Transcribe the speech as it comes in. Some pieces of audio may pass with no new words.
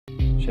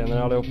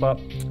Tjena allihopa.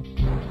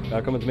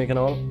 Välkommen till min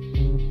kanal.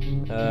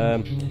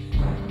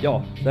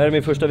 Ja, det här är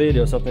min första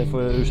video så att ni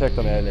får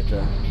ursäkta mig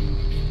lite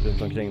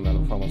runt omkring mig,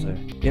 vad fan man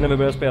säger. Innan vi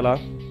börjar spela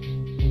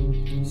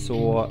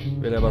så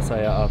vill jag bara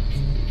säga att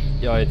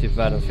jag är typ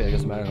världens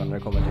fegaste människa när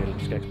det kommer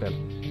till skräckspel.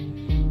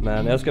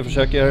 Men jag ska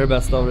försöka göra det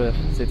bästa av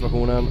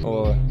situationen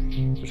och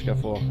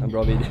försöka få en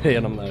bra video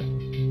igenom det här.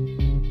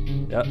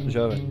 Ja, då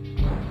kör vi.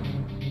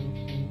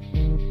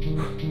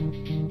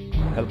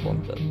 Help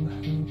wanted.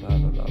 Bla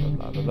bla bla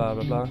bla bla bla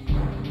bla bla.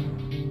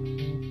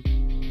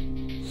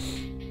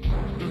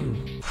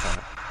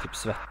 Typ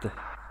svettig.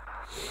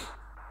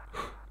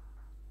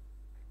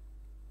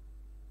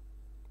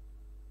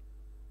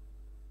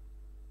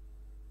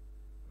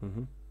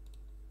 Mhm.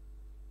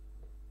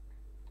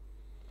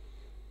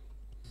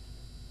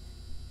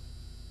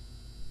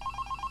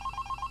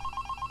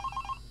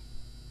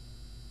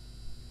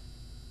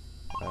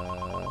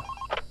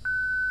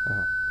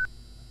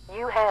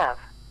 You have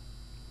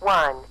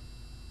one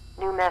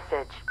new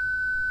message.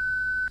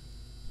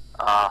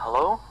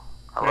 Hello?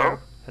 Hello?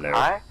 Hello.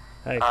 Hi?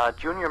 Hey.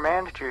 Junior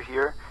manager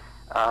here.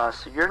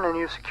 So you're the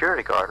new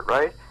security guard,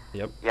 right?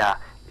 Yep. Yeah,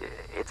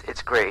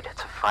 it's great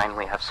to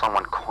finally have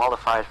someone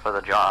qualified for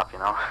the job, you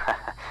know?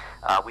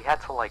 We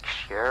had to, like,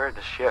 share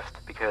the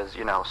shift because,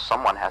 you know,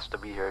 someone has to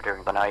be here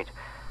during the night.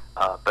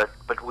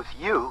 But with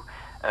you,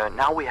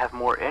 now we have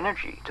more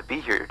energy to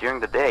be here during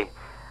the day.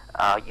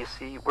 You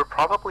see, we're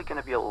probably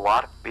going to be a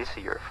lot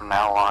busier from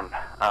now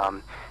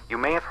on. You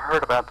may have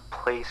heard about the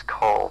place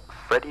called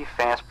Freddy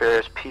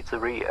Fazbear's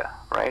Pizzeria,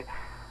 right?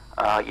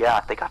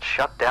 Yeah, they got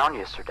shut down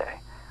yesterday.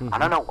 I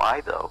don't know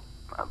why, though.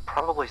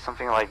 Probably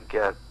something like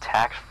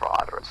tax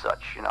fraud or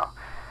such, you know.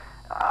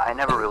 I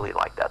never really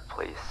liked that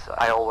place.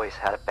 I always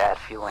had a bad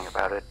feeling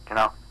about it, you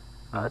know.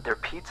 Their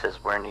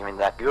pizzas weren't even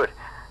that good.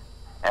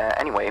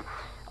 Anyway,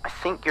 I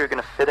think you're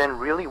going to fit in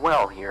really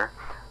well here.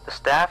 The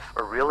staff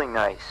are really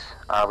nice.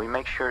 We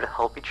make sure to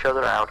help each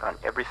other out on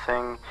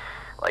everything.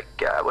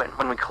 Like,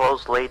 when we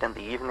close late in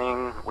the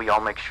evening, we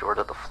all make sure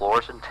that the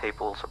floors and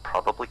tables are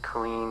probably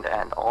cleaned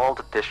and all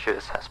the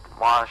dishes has been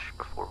washed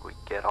before we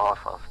get off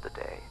of the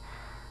day.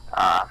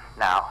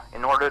 Now,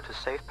 in order to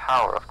save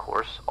power, of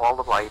course, all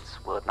the lights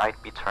will at night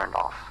be turned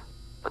off.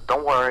 But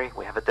don't worry,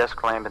 we have a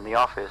desk lamp in the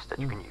office that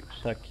you can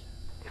use. Tack.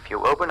 If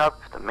you open up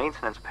the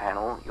maintenance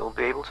panel, you'll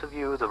be able to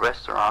view the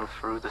restaurant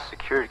through the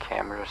security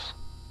cameras.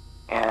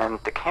 And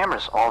the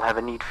cameras all have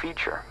a neat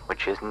feature,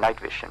 which is night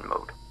vision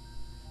mode.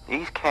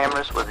 These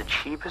cameras were the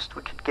cheapest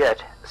we could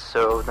get,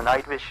 so the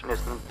night vision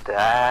isn't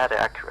that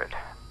accurate,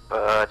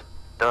 but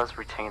does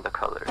retain the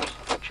colors,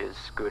 which is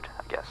good,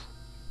 I guess.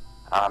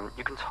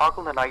 You can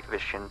toggle the night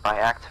vision by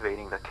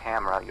activating the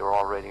camera you're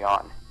already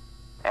on.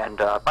 And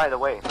by the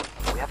way,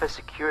 we have a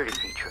security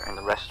feature in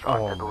the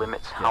restaurant that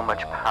limits how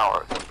much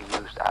power can be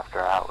used after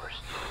hours.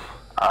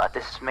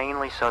 This is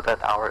mainly so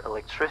that our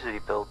electricity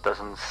bill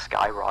doesn't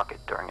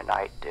skyrocket during a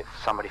night if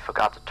somebody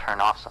forgot to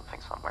turn off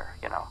something somewhere,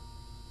 you know.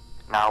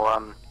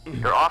 Now,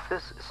 your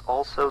office is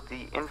also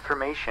the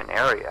information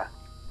area,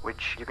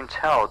 which you can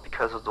tell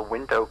because of the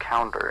window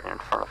counter in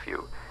front of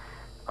you.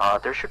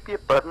 There should be a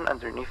button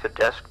underneath the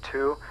desk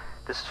too.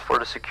 This is for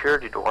the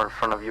security door in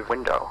front of your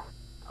window.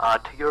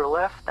 To your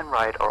left and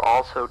right are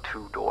also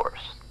two doors.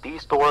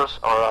 These doors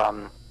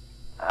are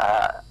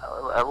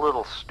a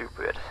little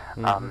stupid.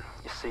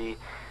 You see,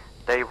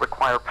 they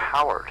require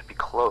power to be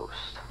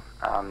closed.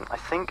 I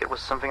think it was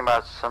something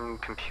about some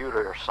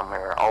computer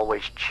somewhere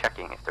always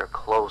checking if they're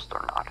closed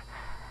or not.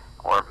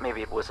 Or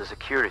maybe it was a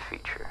security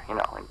feature, you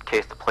know, in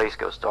case the place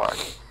goes dark.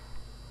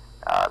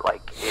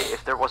 Like,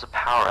 if there was a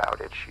power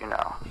outage, you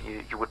know,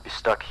 you would be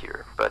stuck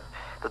here. But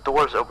the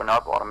doors open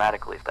up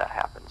automatically if that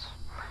happens.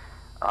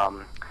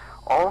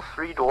 All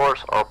three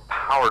doors are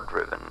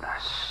power-driven,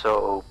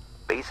 so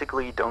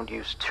basically don't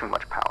use too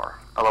much power.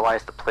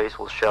 Otherwise the place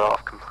will shut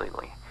off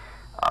completely.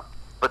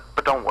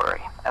 But don't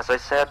worry. As I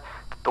said,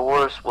 the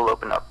doors will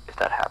open up if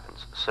that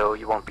happens, so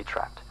you won't be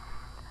trapped.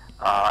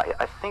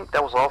 I think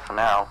that was all for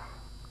now.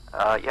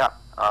 Yeah,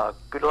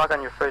 good luck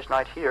on your first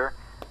night here.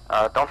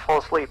 Don't fall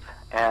asleep,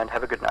 and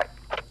have a good night.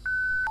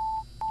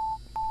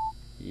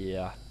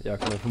 Ja, jag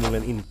kommer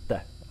förmodligen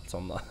inte att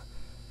somna.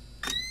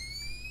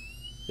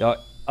 Jag har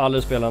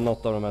aldrig spelat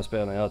något av de här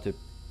spelen. Jag har typ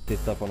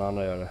tittat på när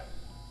andra gör det.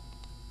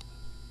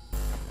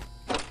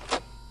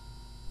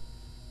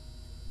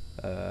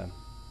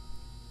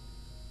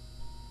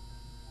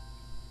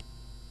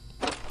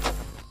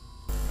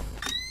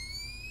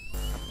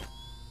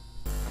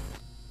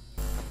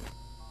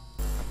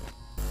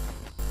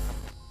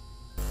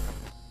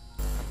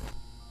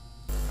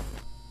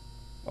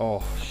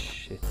 Oh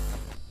shit.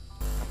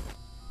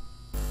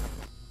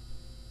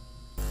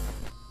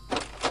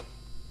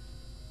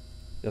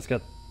 Jag ska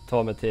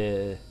ta mig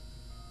till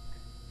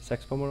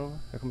 6 på morgonen.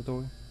 Jag kommer inte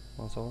ihåg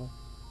vad han sa.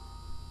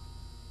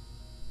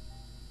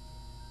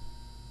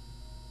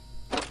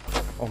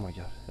 Oh my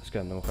god, jag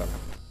skrämde mig själv.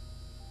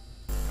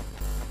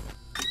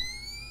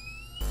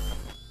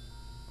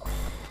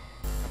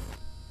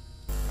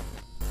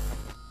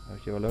 Det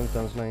verkar vara lugnt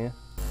än så länge.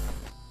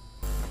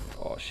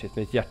 Åh shit,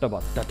 mitt hjärta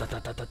bara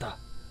da.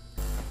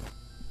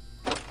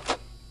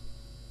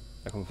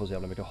 Jag kommer få så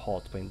jävla mycket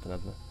hat på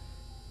internet nu.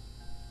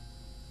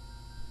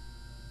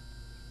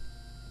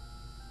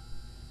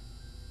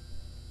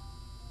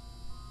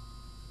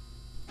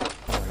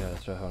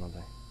 Jag tror jag hör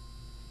någonting.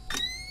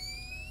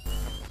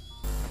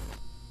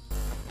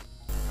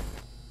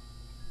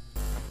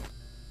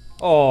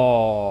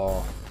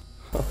 Åh!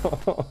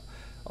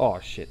 Åh,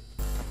 shit.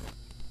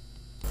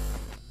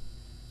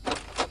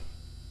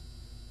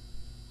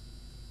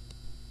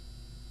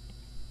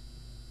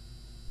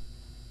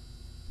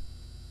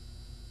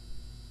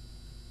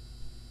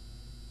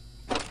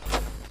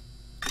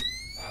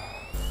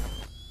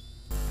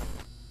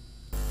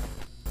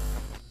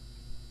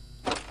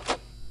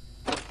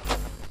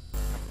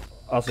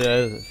 Alltså jag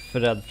är för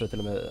rädd för att till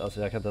och med,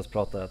 alltså jag kan inte ens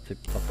prata, jag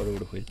typ tappar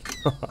ord och skit.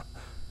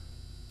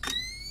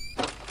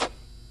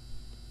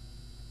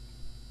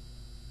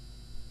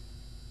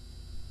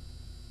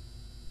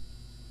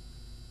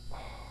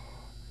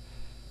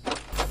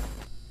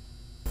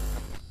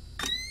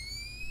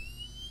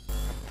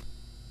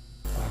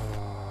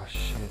 Oh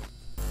shit.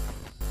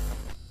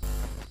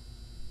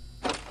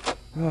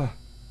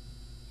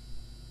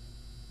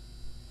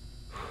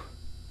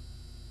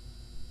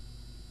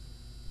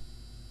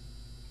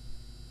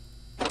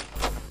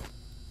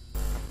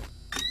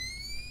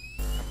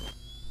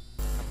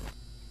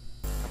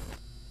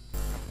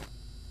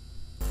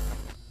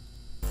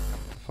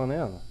 Vad fan är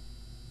han?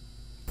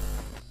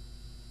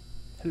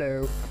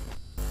 Hello.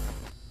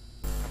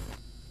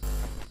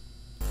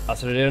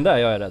 Alltså det är den där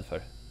jag är rädd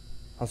för.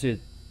 Han ser ju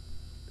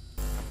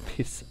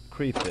piss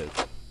creepy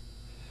ut.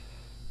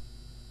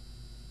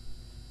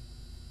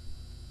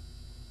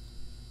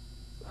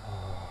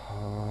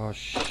 Oh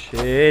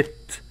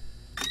shit.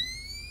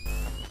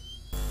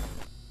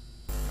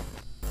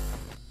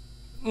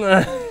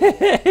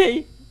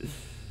 Nej.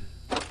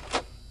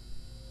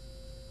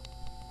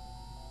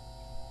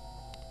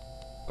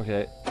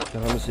 Okej,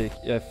 jag har musik.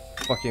 Jag är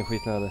fucking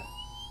skitnödig.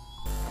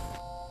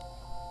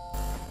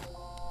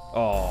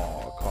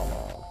 Åh, come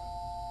on.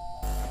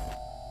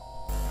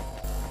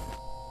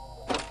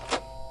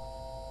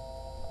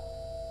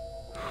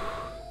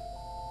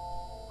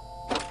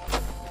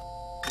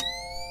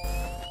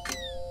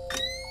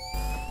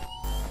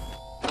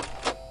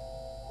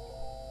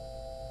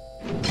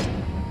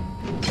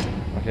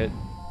 Okej.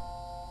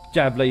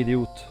 Jävla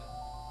idiot.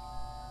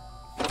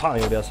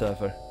 Fan gjorde jag så här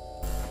för?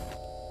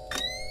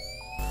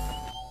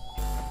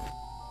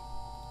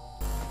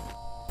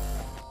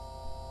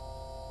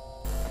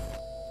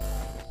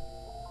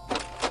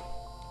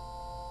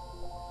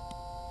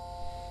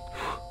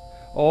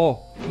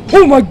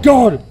 Oh my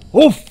god!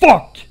 Oh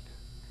fuck!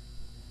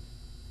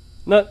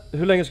 Nej,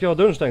 hur länge ska jag ha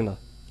dörren stängda?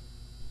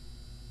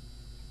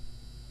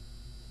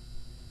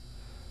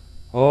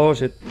 Oh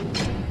shit.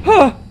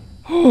 Ha!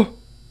 Oh.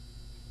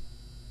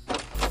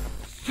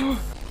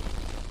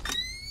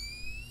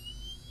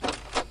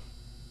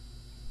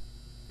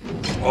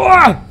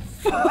 Oh,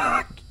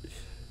 fuck!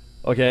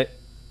 Okej.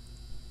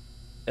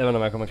 Jag vet inte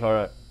om jag kommer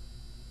klara det.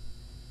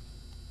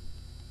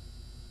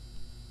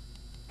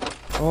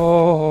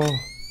 Åh.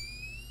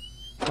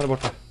 Han är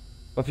borta.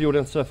 Varför gjorde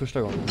jag inte så här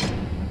första gången?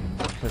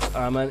 Because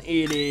I'm an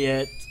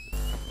idiot.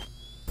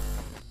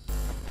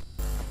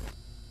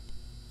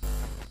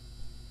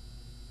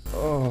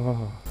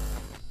 Oh.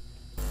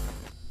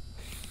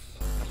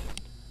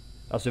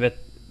 Alltså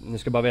ni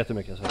ska bara veta hur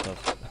mycket jag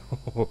svettas.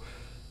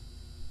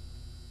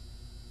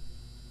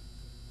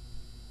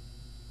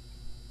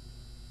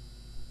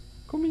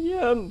 Kom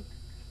igen.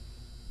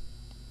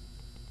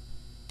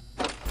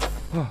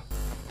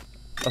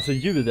 Alltså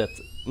ljudet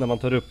när man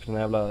tar upp den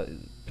här jävla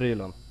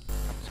prylen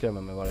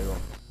skrämmer mig varje gång.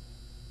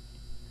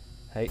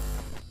 Hej.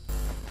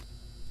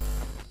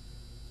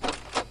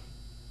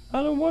 I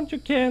don't want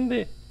your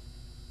candy.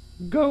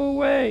 Go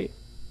away.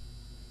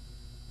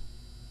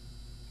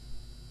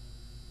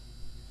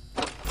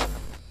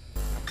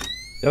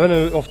 Jag vet inte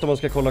hur ofta man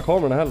ska kolla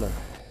kamerorna heller.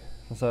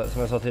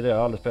 Som jag sa tidigare, jag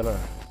har aldrig spelat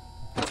det.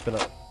 Jag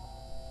spelar.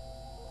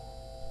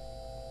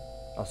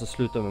 Alltså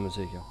sluta med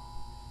musiken.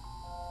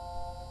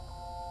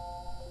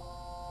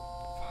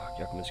 Fuck,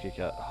 jag kommer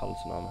skrika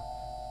halsen av mig.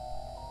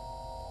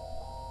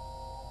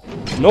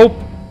 Nope!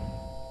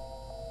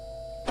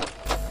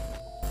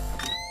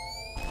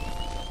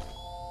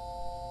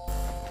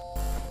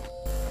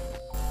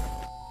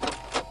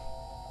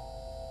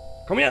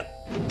 Kom igen!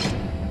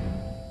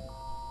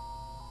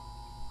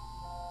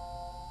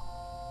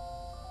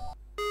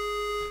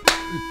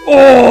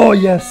 Åh,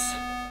 yes!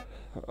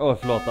 Åh,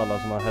 förlåt alla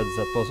som har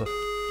headset på sig.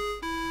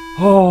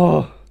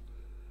 Åh!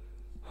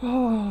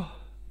 Åh!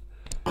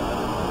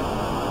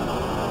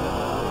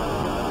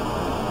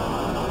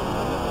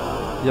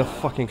 Jag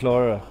fucking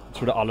klarar det. Jag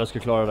trodde alla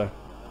skulle klara det.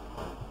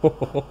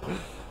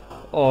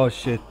 Åh,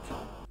 shit.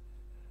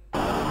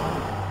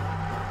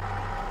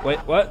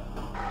 Wait, what?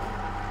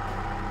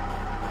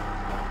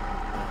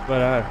 Vad är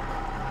det här?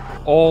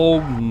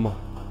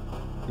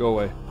 Go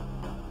away.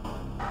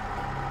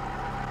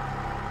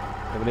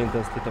 Jag vill inte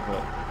ens titta på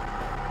det.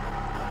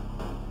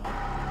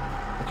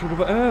 Jag tror det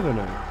var över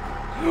nu.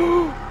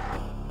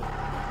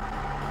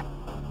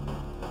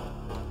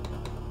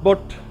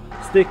 Bort.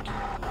 Stick.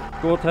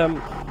 Gå åt hem.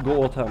 Gå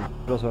åt hem.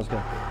 Bra svenska.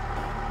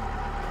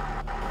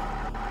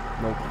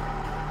 Nope.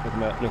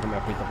 Nu kommer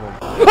jag skita på mig.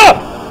 Ah!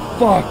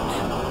 Fuck!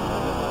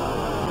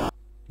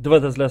 Det var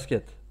inte ens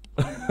läskigt.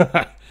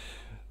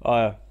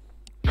 Ja.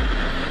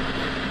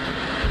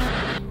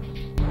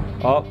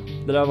 Ja,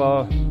 det där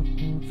var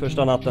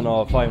första natten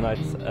av Five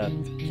Nights at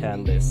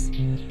Candy's.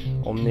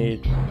 Om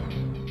ni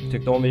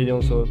tyckte om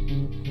videon så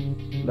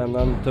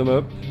lämna en tumme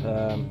upp.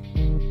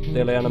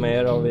 Dela gärna med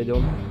er av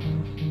videon.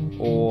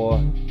 Och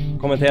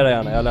kommentera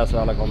gärna, jag läser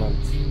alla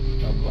comments.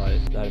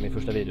 Det här är min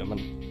första video, men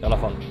i alla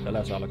fall, jag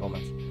läser alla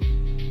comments.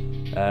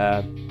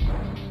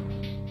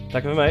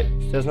 Tack för mig,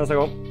 ses nästa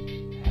gång.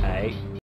 Hej!